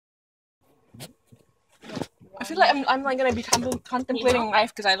I feel like I'm like gonna be contemplating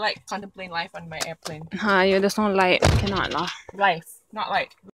life because I like contemplating life on my airplane. Yeah, there's no light. Cannot lah. Life, not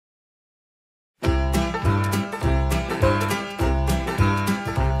light.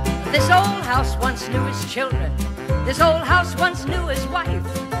 This old house once knew his children. This old house once knew his wife.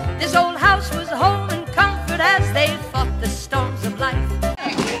 This old house was home and comfort as they fought the storms of life.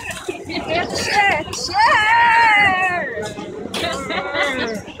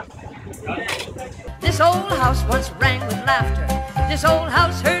 This old house once rang with laughter. This old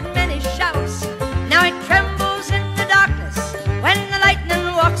house heard many shouts. Now it trembles in the darkness when the lightning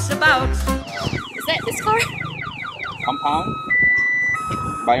walks about. Is that this car? Compound.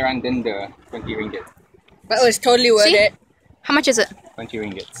 Bayaran denda 20 ringgit. But it was totally worth it. How much is it? 20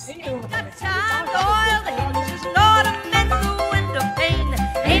 ringgits.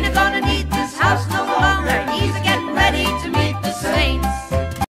 Ain't gonna need this house no longer. He's getting ready to meet the saints.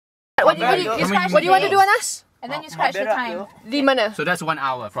 What do you want to do on us? And then you scratch the time. Di mana? So that's 1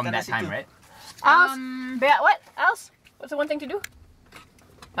 hour from that time, right? What else? What's the one thing to do?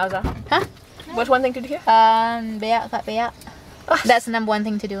 Elsa? Huh? What's one thing to do here? Beyak kat beyak. That's the number one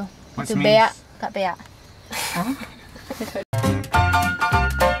thing to do. What's To means? beyak kat beyak.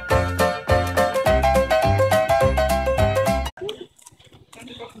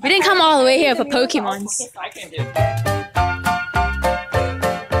 We didn't come all the way here for Pokemons.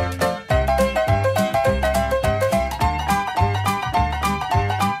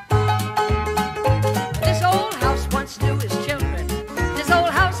 This old house once knew his children. This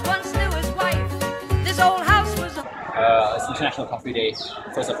old house once knew his wife. This old house was. It's International Coffee Day,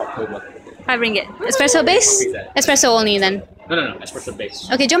 1st of October. 5 ringgit. Espresso base? Espresso only then. No, espresso base.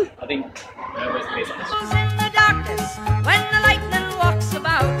 Okay, jump. I think where's the base on this? In the darkness when the lightning walks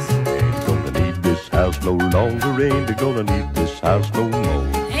about. Gonna need this house no longer, ain't gonna need this house no more.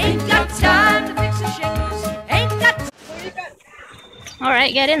 Ain't got time to fix the shingles. Ain't got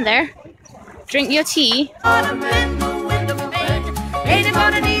Alright, get in there. Drink your tea. time in the window pane. Ain't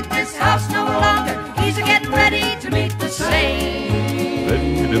gonna need this house no longer. He's getting ready to meet the saints.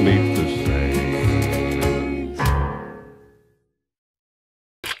 Ready to meet the saints.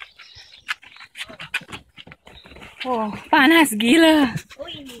 Oh, panas gila.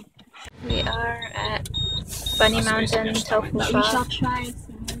 We are at Bunny Mountain Tofu Bar.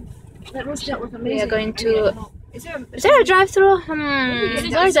 We are going to. Is there a drive-through?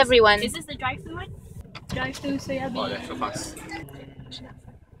 Where's everyone? Is this the drive-through one? Drive-through soya bean. Oh, that's so fast.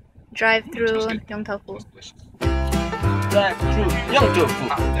 Drive-through Yong Tofu. Drive-through Young Tofu.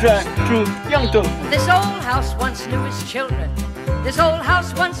 Drive-through Young Tofu. This old house once knew his children. This old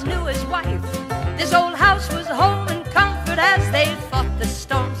house once knew his wife. This old house was home and comfort as they fought the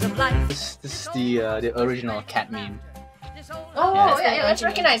storms of life. This is the original cat meme. Oh, yeah, let's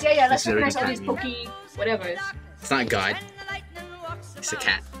recognize. Yeah, let's This is recognize all already these cat pokey whatever. It's not a guide. It's a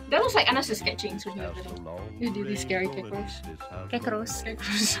cat. That looks like Anas is sketching. So you do these scary kickers. Kekros.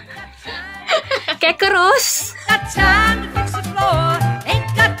 Kekros! Got time to fix the floor. Ain't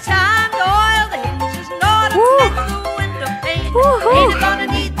got time to oil the hinges nor to mend the window pane. Ain't gonna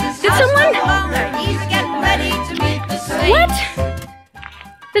need this Did house someone- no longer. He's getting ready to meet the saints. What?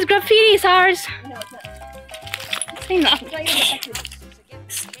 This graffiti is ours.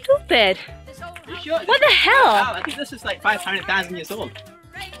 Stupid. What the hell? I think this is like 500,000 years old.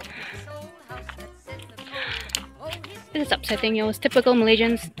 This is upsetting, yo. It's typical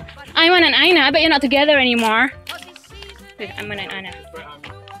Malaysians. Aiman and Aina, I bet you're not together anymore. Wait, Aiman and Aina.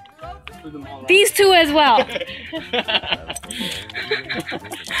 These two as well. This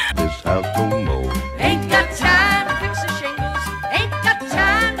house no more. Ain't got time to fix the shingles. Ain't got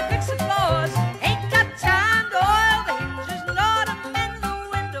time to fix the floors. Ain't got time to oil the hinges nor to mend the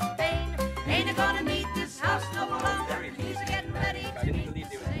window pane. Ain't gonna need this house no longer. He's getting ready to meet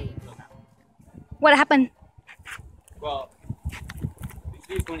the saints. What happened? Well, these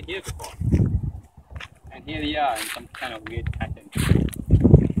dudes weren't here before. And here they are in some kind of weird pattern.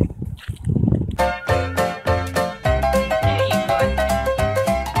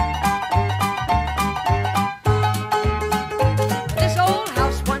 This old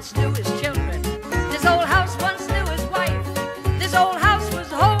house once knew his children. This old house once knew his wife. This old house was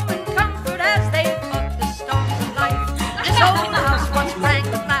home and comfort as they fought the storms of life. This old house once rang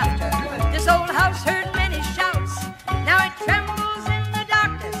with laughter. This old house heard many shouts. Now it trembles in the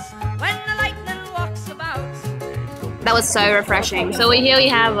darkness when the lightning walks about. That was so refreshing. So here we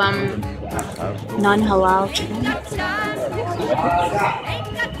have non-halal chicken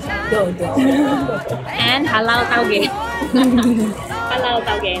and halal tauge. Halal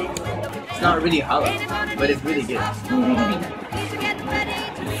tauge. It's not really halal, but it's really good. He's getting ready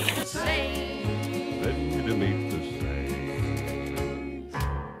to meet the saints. Ready to meet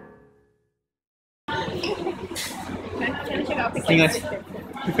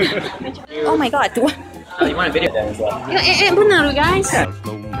Oh my god. Oh, you want a video then as well? Benar guys.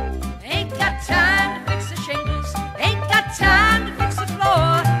 Ain't got time to fix the shingles. Ain't got time to fix the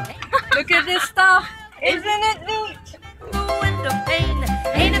floor. Look at this stuff. Isn't it neat? The window pane.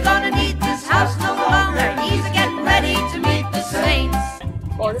 Ain't gonna need this house no longer. He's getting ready to meet the saints.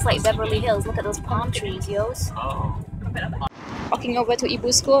 Oh, this is like Beverly Hills. Look at those palm trees, yos. Walking over to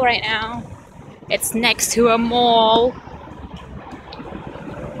Ipoh School right now. It's next to a mall.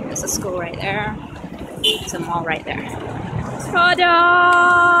 There's a school right there. There's a mall right there.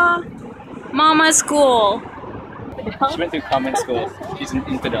 Ta-da! Mama School. She went to convent school. She's an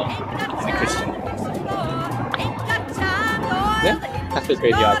infidel. She's a Christian. Yeah, that's a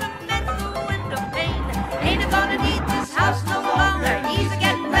great job. Ain't gonna need this house no longer. He's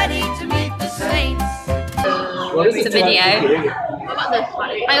getting ready to meet the saints. It's a video.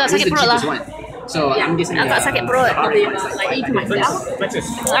 I got sakit perut lah. So I'm guessing. I got sakit perut. I eat too much.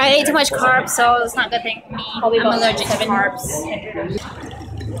 I ate too much carbs, so it's not a good thing for me. I'm allergic to carbs.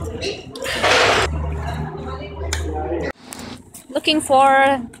 Looking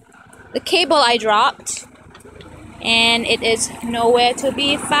for the cable I dropped, and it is nowhere to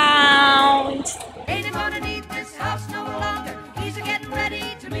be found. Ain't gonna need this house no longer. He's getting ready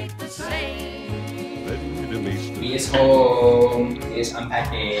to meet the saints. He is home. He is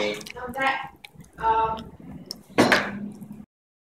unpacking.